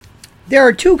There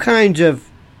are two kinds of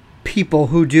people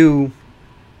who do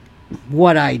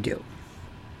what I do.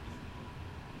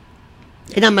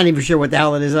 And I'm not even sure what the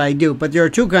hell it is that I do, but there are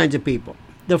two kinds of people.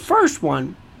 The first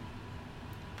one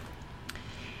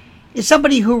is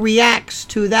somebody who reacts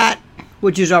to that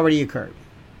which has already occurred.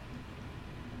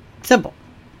 Simple.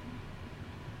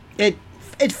 It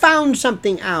found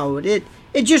something out. It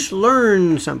just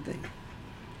learned something.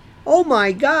 Oh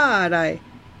my God!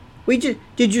 Did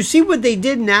you see what they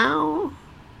did now?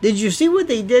 Did you see what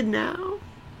they did now?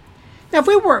 Now, if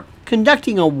we were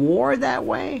conducting a war that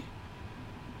way,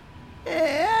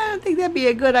 I don't think that'd be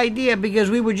a good idea,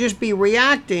 because we would just be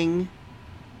reacting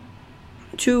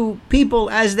to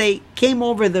people as they came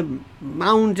over the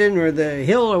mountain or the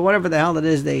hill or whatever the hell it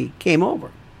is they came over.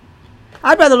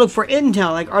 I'd rather look for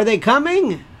intel, like, are they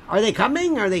coming? Are they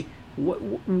coming?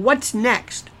 What's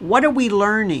next? What are we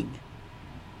learning?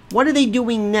 What are they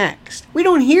doing next? We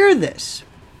don't hear this.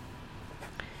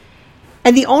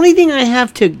 And the only thing I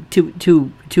have to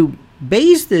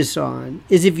base this on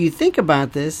is, if you think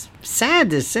about this, sad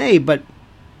to say, but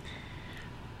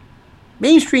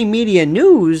mainstream media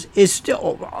news is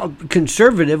still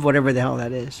conservative, whatever the hell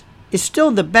that is still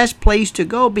the best place to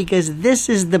go, because this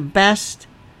is the best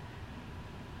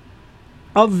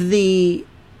of the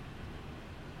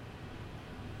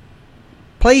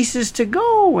places to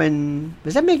go. And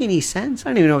does that make any sense? I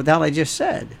don't even know what the hell I just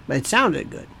said, but it sounded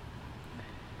good.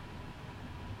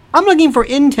 I'm looking for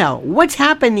intel. What's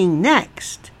happening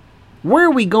next? Where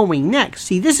are we going next?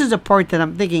 See, this is a part that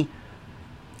I'm thinking,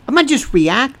 I'm not just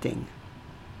reacting.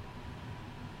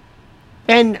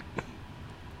 And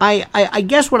I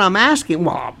guess what I'm asking,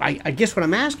 I guess what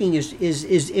I'm asking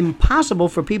is impossible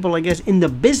for people, I guess, in the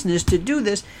business to do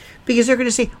this, because they're going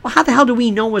to say, well, how the hell do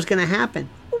we know what's going to happen?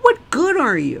 Well, what good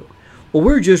are you? Well,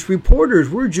 we're just reporters.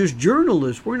 We're just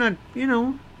journalists. We're not,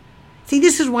 See,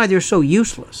 this is why they're so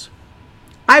useless.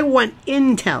 I want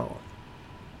intel.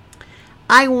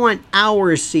 I want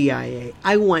our CIA.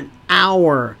 I want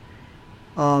our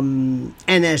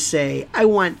NSA. I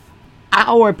want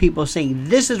our people saying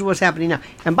this is what's happening now.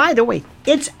 And by the way,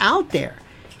 it's out there.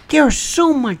 There's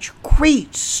so much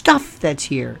great stuff that's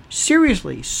here.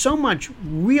 Seriously, so much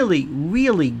really,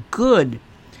 really good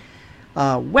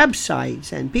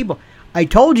websites and people. I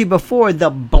told you before, the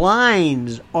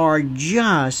blinds are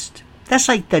just, that's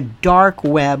like the dark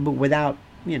web without,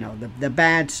 the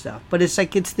bad stuff. But it's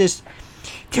like, it's this,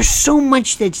 there's so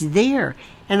much that's there.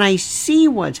 And I see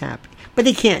what's happening. But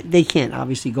they can't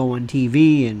obviously go on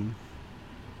TV, and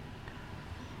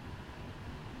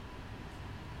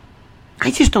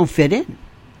I just don't fit in.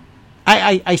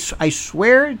 I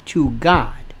swear to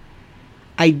God,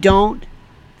 I don't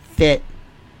fit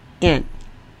in.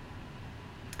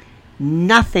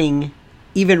 Nothing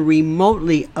even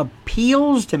remotely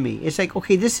appeals to me. It's like,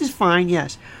 okay, this is fine,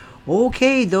 yes.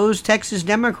 Okay, those Texas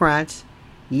Democrats,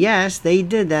 yes, they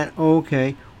did that.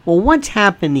 Okay. Well, what's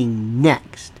happening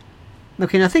next?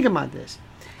 Okay, now think about this.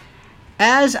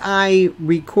 As I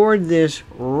record this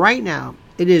right now,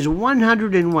 it is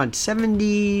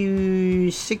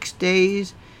 76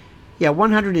 days? Yeah,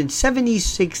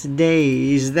 176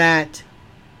 days that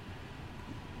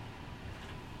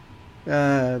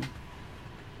the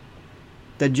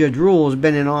Judge Rule has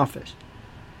been in office.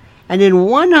 And in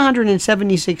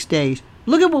 176 days,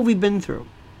 look at what we've been through.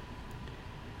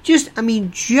 Just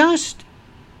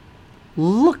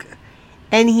look.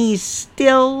 And he's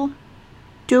still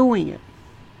doing it.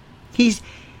 He's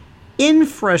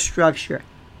infrastructure.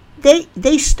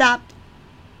 They stopped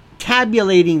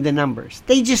tabulating the numbers.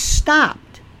 They just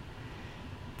stopped.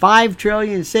 5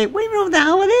 trillion, say, we don't know what the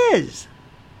hell it is.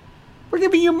 We're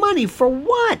giving you money for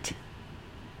what?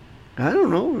 I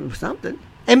don't know, something.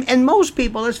 And most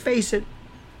people, let's face it,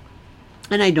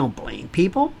 and I don't blame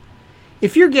people,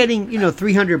 if you're getting,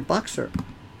 $300 or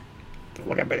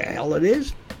whatever the hell it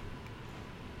is,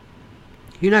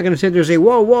 you're not going to sit there and say,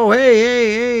 whoa,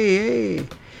 hey.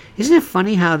 Isn't it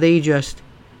funny how they just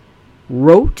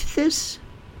wrote this?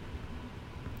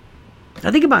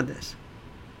 Now think about this.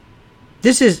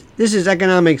 This is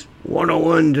economics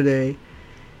 101 today.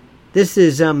 This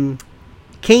is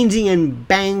Keynesian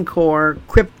Bancor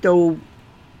crypto,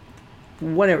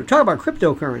 whatever. Talk about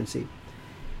cryptocurrency.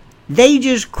 They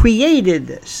just created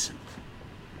this.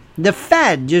 The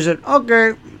Fed just said,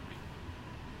 okay.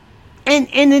 And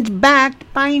it's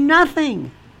backed by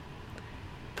nothing.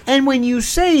 And when you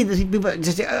say this, people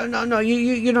just say, oh, no,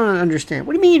 you don't understand.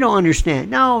 What do you mean you don't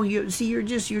understand? No, you're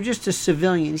just a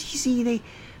civilian. You see,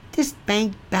 this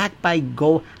bank backed by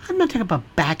gold. I'm not talking about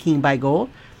backing by gold.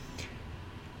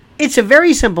 It's a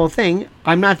very simple thing.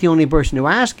 I'm not the only person to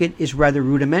ask it. It's rather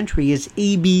rudimentary. It's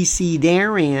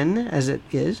ABCDarian, as it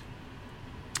is,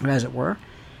 or as it were.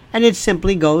 And it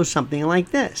simply goes something like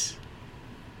this.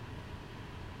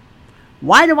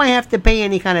 Why do I have to pay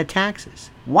any kind of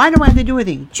taxes? Why do I have to do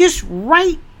anything? Just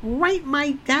write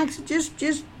my taxes.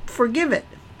 Just forgive it.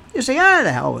 Just say,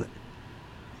 the hell with it.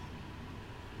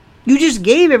 You just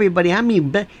gave everybody,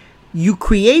 you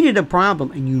created a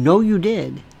problem, and you know you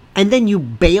did. And then you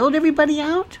bailed everybody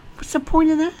out? What's the point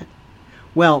of that?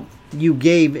 Well, you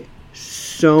gave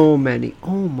so many.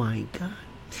 Oh, my God.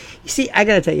 You see, I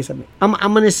got to tell you something. I'm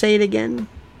going to say it again.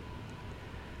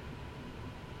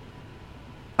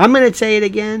 I'm going to say it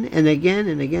again and again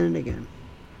and again and again.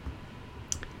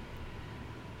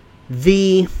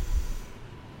 The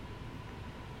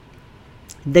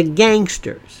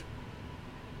gangsters,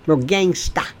 or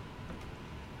gangsta,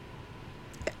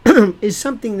 is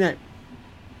something that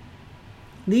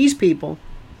these people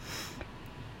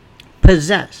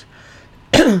possess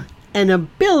an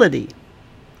ability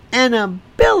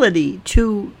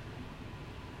to,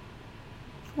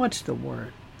 what's the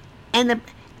word? And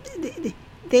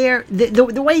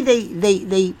the way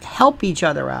they help each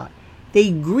other out. They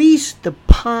grease the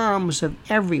palms of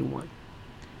everyone.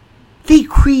 They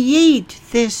create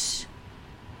this.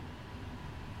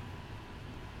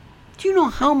 Do you know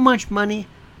how much money?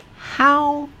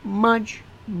 How much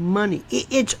money?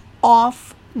 It's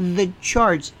off the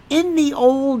charts. In the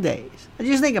old days,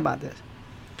 just think about this.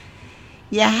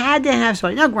 You had to have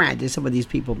somebody. Now, granted, some of these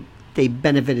people, they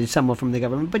benefited somewhat from the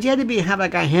government, but you had to have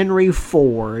like a Henry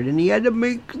Ford, and you had to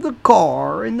make the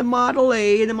car, and the Model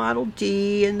A, and the Model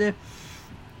T, and the,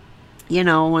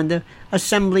 and the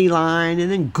assembly line,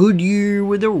 and then Goodyear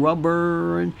with the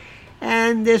rubber,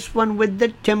 and this one with the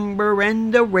timber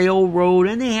and the railroad,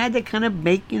 and they had to kind of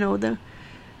make,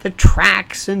 the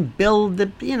tracks and build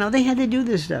they had to do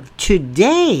this stuff.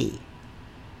 Today,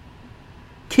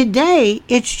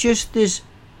 it's just this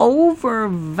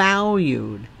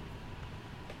overvalued,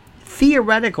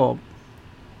 theoretical,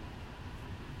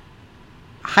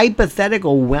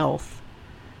 hypothetical wealth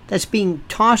that's being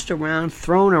tossed around,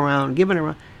 thrown around, given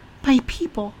around by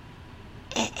people,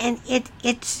 and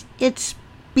it's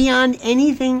beyond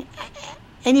anything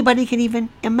anybody can even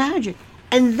imagine.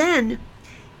 And then,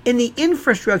 in the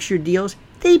infrastructure deals,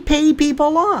 they pay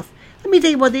people off. Let me tell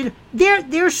you what they do.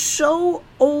 They're so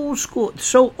old school,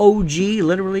 so OG,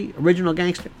 literally, original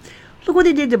gangster. Look what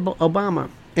they did to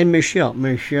Obama and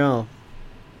Michelle.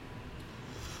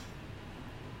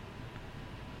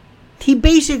 He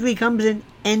basically comes in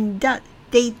and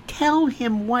they tell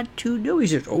him what to do. He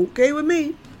says, okay with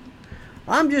me.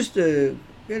 I'm just hey,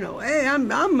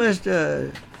 I'm just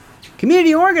a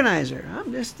community organizer.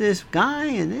 I'm just this guy,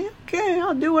 and okay,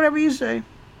 I'll do whatever you say.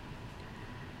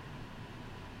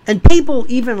 And people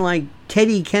even like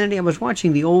Teddy Kennedy. I was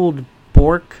watching the old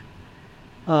Bork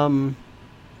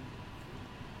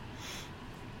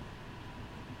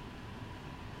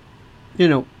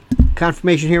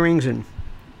confirmation hearings, and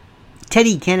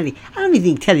Teddy Kennedy. I don't even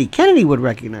think Teddy Kennedy would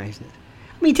recognize this.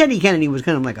 I mean, Teddy Kennedy was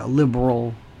kind of like a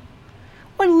liberal.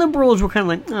 When liberals were kind of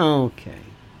like, oh, okay,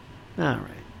 all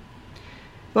right.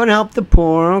 You want to help the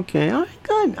poor? Okay, all right,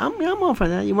 good. I'm all for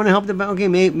that. You want to help the okay?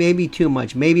 Maybe too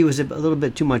much. Maybe it was a little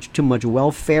bit too much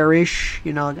welfare-ish.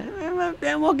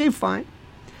 Okay, fine.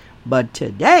 But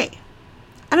today,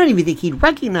 I don't even think he'd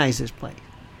recognize this place.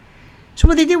 So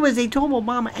what they did was they told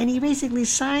Obama, and he basically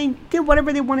did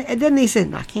whatever they wanted, and then they said,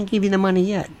 no, I can't give you the money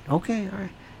yet. Okay, all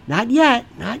right. Not yet.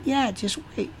 Just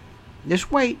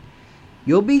wait.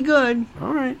 You'll be good.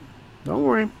 All right. Don't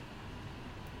worry.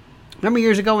 Remember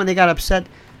years ago when they got upset?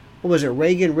 What was it,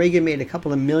 Reagan? Reagan made a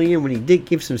couple of million when he did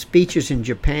give some speeches in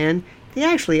Japan. They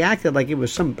actually acted like it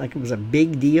was a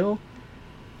big deal.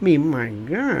 I mean, my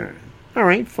God. All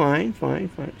right, fine.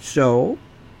 So,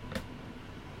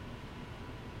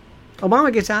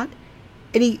 Obama gets out,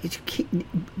 and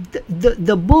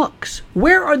the books.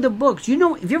 Where are the books? Have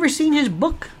you ever seen his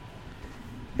book?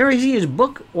 You ever see his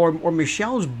book or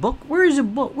Michelle's book? Where is the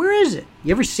book? Where is it?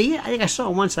 You ever see it? I think I saw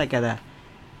it once, like at a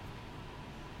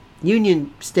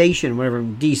Union Station, whatever,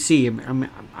 in D.C. I'm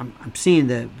seeing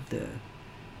the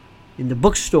in the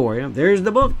bookstore. There's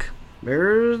the book.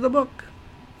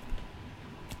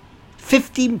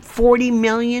 50, 40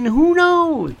 million, who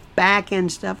knows? Back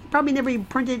end stuff. Probably never even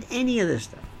printed any of this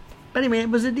stuff. But anyway, it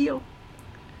was a deal.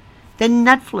 Then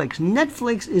Netflix.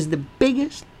 Netflix is the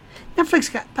biggest.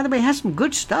 Netflix, by the way, has some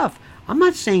good stuff. I'm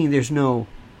not saying there's no,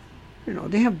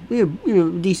 they have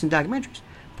decent documentaries.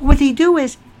 But what they do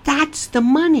is, that's the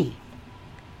money.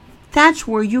 That's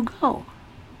where you go.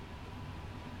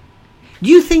 Do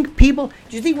you think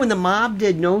when the mob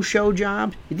did no-show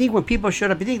jobs, you think when people showed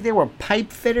up, you think they were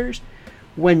pipe fitters?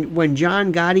 When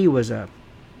John Gotti was a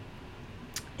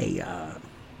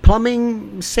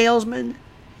plumbing salesman,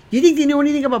 do you think they knew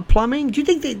anything about plumbing? Do you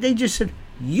think they just said,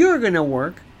 you're going to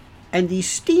work? And these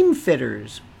steam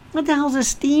fitters, what the hell's a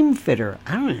steam fitter?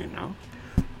 I don't even know.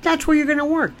 That's where you're going to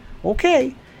work.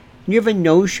 Okay. You have a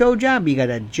no-show job. You got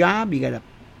a job. You got to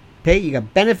pay. You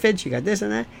got benefits. You got this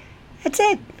and that. That's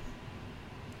it.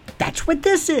 That's what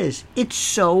this is. It's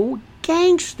so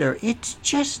gangster. It's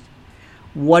just,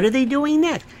 what are they doing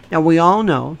next? Now, we all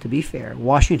know, to be fair,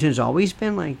 Washington's always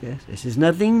been like this. This is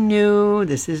nothing new.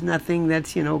 This is nothing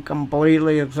that's,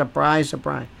 completely a surprise.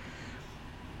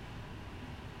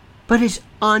 But it's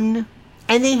and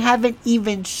they haven't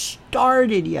even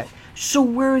started yet. So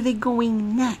where are they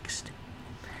going next?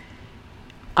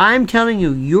 I'm telling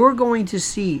you, you're going to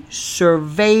see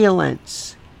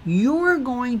surveillance. You're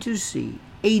going to see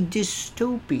a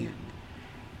dystopian,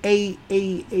 a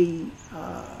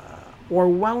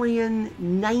Orwellian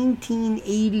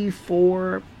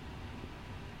 1984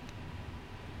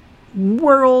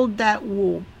 world that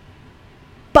will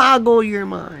boggle your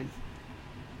mind.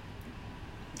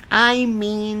 I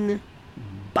mean,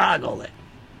 boggle it.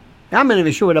 I'm not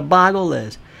even sure what a boggle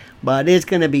is, but it's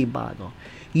going to be boggle.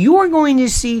 You're going to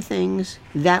see things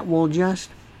that will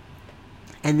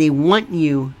and they want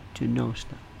you to know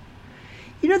stuff.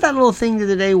 You know that little thing the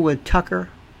other day with Tucker?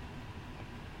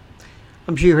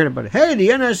 I'm sure you heard about it. Hey, the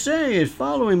NSA is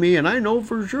following me, and I know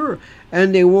for sure.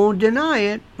 And they won't deny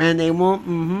it, and they won't,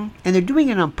 And they're doing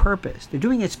it on purpose. They're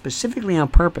doing it specifically on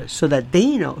purpose so that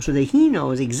he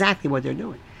knows exactly what they're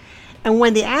doing. And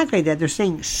when they act like that, they're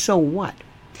saying, so what?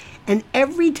 And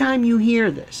every time you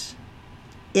hear this,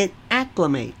 it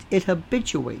acclimates, it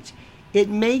habituates, it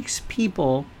makes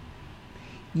people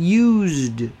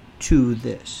used to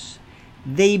this.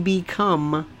 They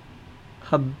become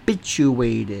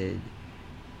habituated.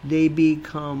 They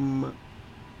become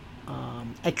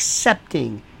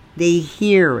accepting. They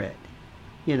hear it.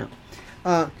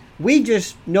 We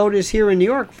just noticed here in New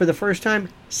York for the first time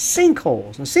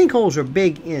sinkholes. Now, sinkholes are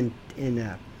big in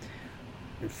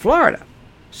Florida.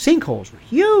 Sinkholes were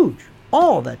huge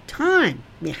all the time.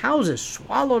 I mean, houses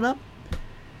swallowed up.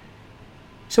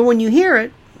 So when you hear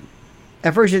it,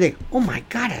 at first you think, oh my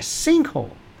God, a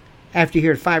sinkhole. After you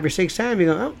hear it 5 or 6 times, you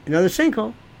go, oh, another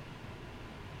sinkhole.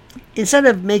 Instead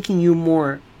of making you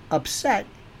more upset,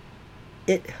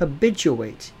 it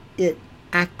habituates, it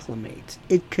acclimates,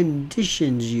 it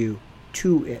conditions you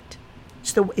to it.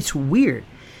 It's weird.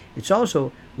 It's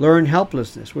also learned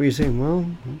helplessness, where you say, well,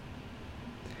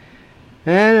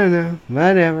 I don't know,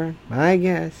 whatever, I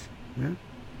guess.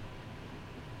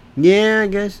 Yeah, I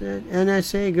guess that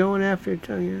NSA going after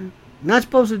it. Not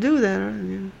supposed to do that, are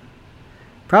they?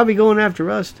 Probably going after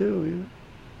us too.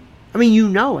 I mean, you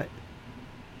know it.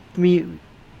 I mean,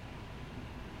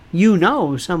 you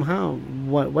know somehow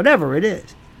whatever it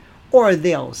is, or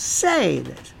they'll say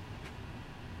this.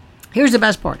 Here's the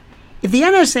best part: if the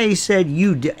NSA said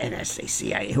NSA,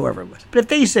 CIA, whoever it was, but if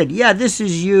they said, "Yeah, this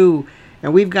is you,"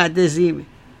 and we've got this email,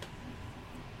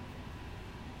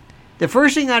 the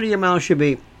first thing out of your mouth should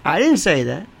be, "I didn't say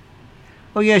that."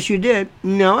 "Oh, yes, you did."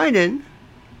 "No, I didn't.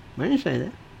 I didn't say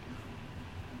that."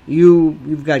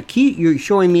 You've got you're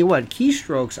showing me what?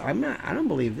 Keystrokes. I don't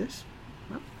believe this.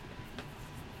 No.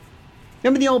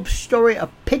 Remember the old story, a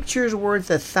picture's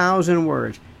worth 1,000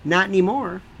 words. Not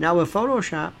anymore. Not with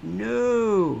Photoshop.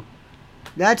 No.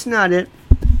 That's not it.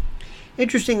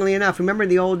 Interestingly enough, remember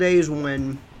the old days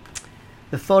when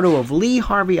the photo of Lee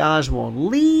Harvey Oswald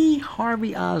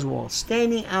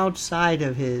standing outside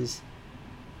of his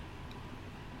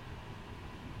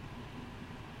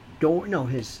door,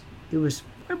 it was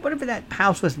whatever that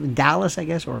house was in Dallas, I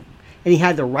guess, and he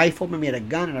had the rifle. Remember, he had a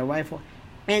gun and a rifle,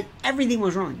 and everything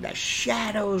was wrong. The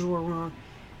shadows were wrong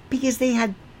because they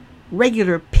had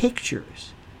regular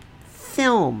pictures,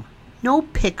 film, no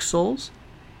pixels,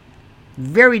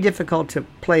 very difficult to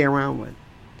play around with.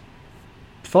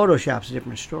 Photoshop's a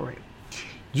different story.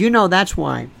 Do you know that's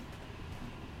why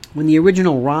when the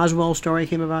original Roswell story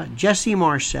came about, Jesse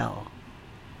Marcel,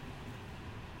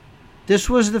 this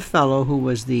was the fellow who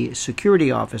was the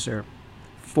security officer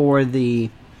for the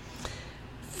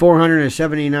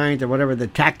 479th or whatever, the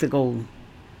tactical.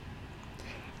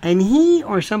 And he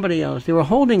or somebody else, they were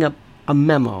holding up a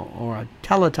memo or a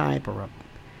teletype or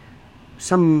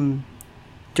some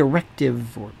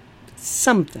directive or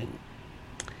something.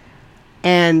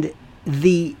 And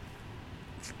it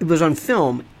was on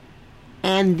film,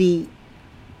 and the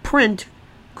print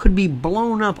could be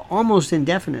blown up almost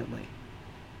indefinitely.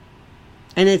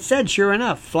 And it said, sure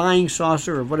enough, flying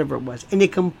saucer or whatever it was. And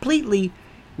it completely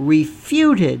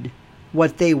refuted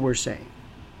what they were saying.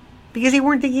 Because they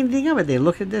weren't thinking anything of it. They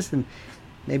looked at this and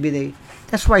maybe they...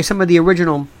 That's why some of the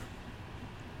original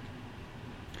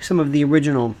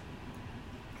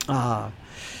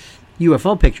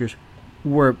UFO pictures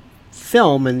were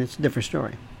film, and it's a different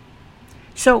story.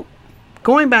 So,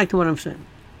 going back to what I'm saying.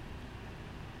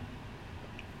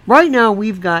 Right now,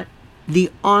 we've got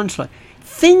the onslaught.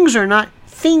 Things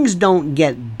don't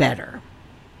get better.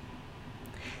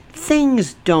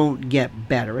 Things don't get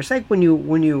better. It's like when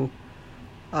you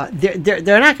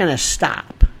they're not going to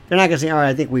stop. They're not going to say, all right,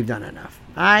 I think we've done enough.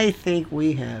 I think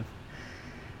we have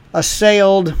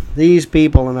assailed these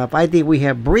people enough. I think we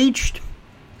have breached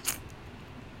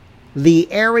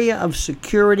the area of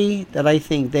security that I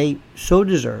think they so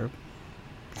deserve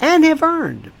and have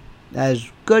earned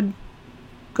as good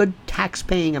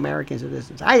tax-paying American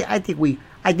citizens. I think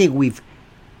we've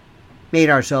made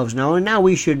ourselves known, and now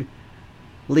we should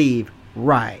leave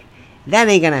right. That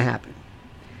ain't gonna happen.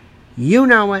 You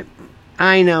know it.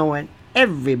 I know it.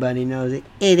 Everybody knows it.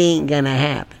 It ain't gonna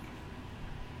happen.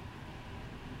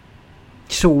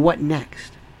 So what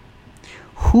next?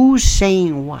 Who's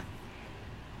saying what?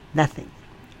 Nothing.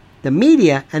 The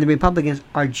media and the Republicans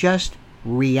are just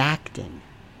reacting.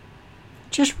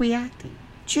 Just reacting.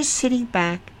 Just sitting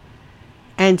back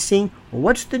and seeing, well,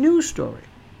 what's the news story?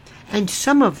 And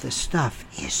some of the stuff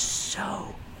is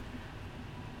so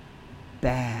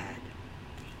bad.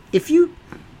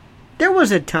 There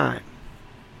was a time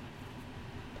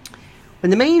when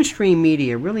the mainstream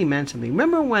media really meant something.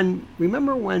 Remember when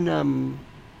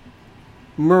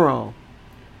Murrow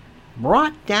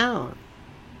brought down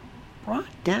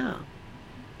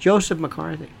Joseph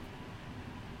McCarthy.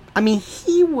 I mean,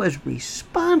 he was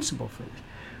responsible for this.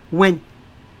 When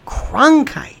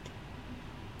Cronkite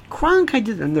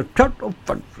did in the Tet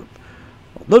Offensive,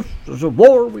 this is a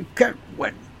war we can't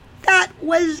win. That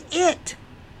was it.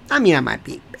 I mean, I might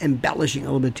be embellishing a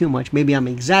little bit too much. Maybe I'm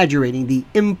exaggerating the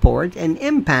import and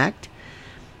impact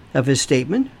of his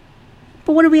statement.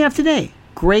 But what do we have today?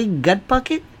 Greg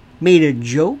Gutbucket made a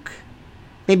joke.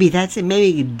 Maybe that's it.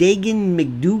 Maybe Dagan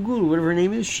McDougal, whatever her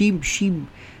name is. She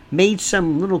made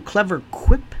some little clever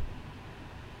quip.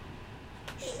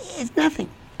 It's nothing.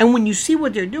 And when you see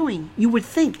what they're doing, you would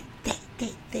think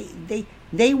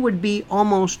they would be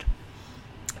almost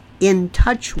in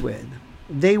touch with.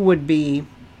 They would be,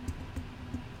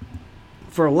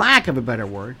 for lack of a better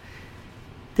word,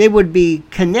 they would be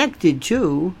connected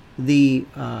to the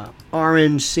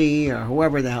RNC or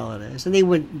whoever the hell it is, and they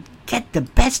would get the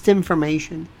best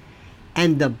information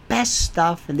and the best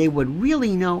stuff, and they would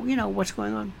really know, what's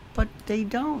going on. But they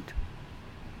don't.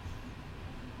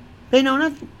 They know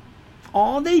nothing.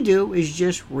 All they do is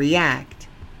just react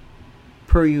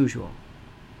per usual.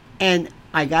 And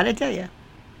I got to tell you,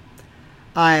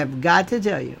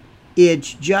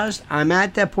 it's just, I'm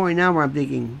at that point now where I'm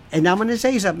thinking, and I'm going to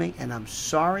say something, and I'm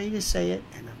sorry to say it,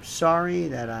 and I'm sorry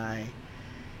that I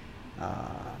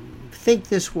think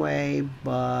this way,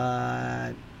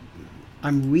 but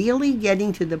I'm really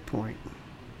getting to the point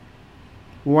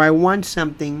where I want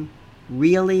something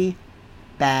really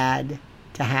bad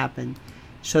to happen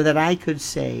so that I could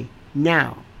say,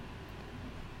 now,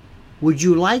 would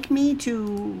you like me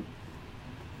to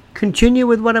continue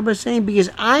with what I was saying? Because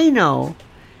I know,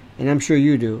 and I'm sure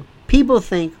you do, people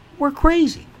think we're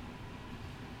crazy.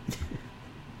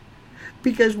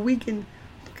 Because we can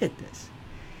look at this.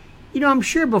 I'm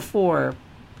sure before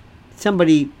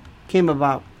somebody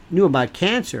knew about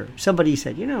cancer, somebody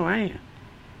said, I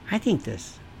think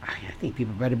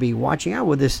people better be watching out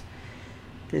with this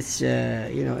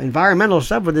environmental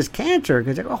stuff with this cancer,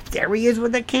 because there he is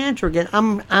with the cancer again.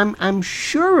 I'm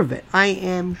sure of it. I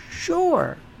am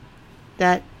sure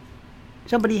that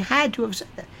somebody had to have said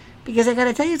that, because I got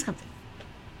to tell you something.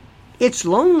 It's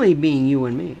lonely being you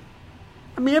and me.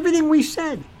 I mean, everything we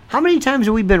said. How many times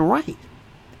have we been right?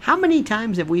 How many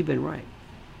times have we been right?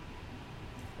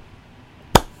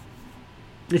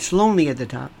 It's lonely at the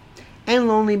top, and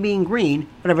lonely being green,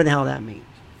 whatever the hell that means.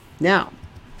 Now,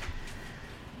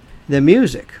 the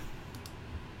music.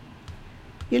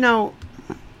 Eric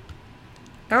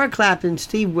Clapton,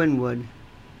 Steve Winwood,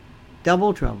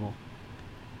 Double Trouble.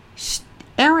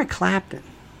 Eric Clapton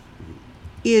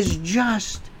is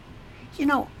just,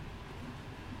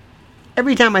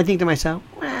 every time I think to myself,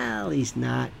 well, he's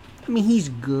not. I mean, he's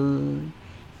good.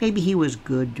 Maybe he was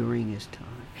good during his time.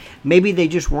 Maybe they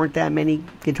just weren't that many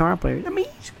guitar players. I mean,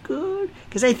 he's good.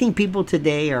 Because I think people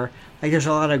today are, there's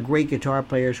a lot of great guitar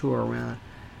players who are around.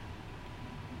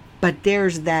 But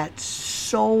there's that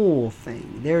soul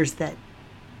thing. There's that,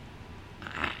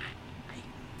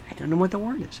 don't know what the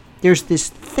word is. There's this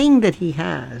thing that he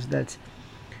has that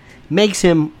makes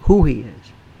him who he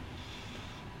is.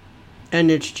 And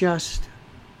it's just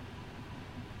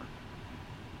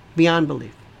beyond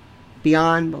belief.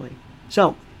 Beyond belief.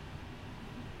 So,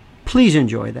 please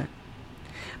enjoy that.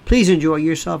 Please enjoy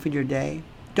yourself and your day.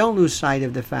 Don't lose sight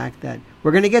of the fact that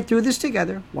we're going to get through this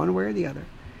together, one way or the other.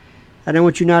 And I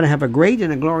want you now to have a great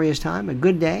and a glorious time, a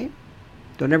good day.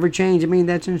 Don't ever change. I mean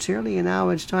that sincerely. And now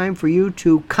it's time for you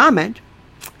to comment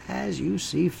as you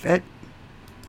see fit.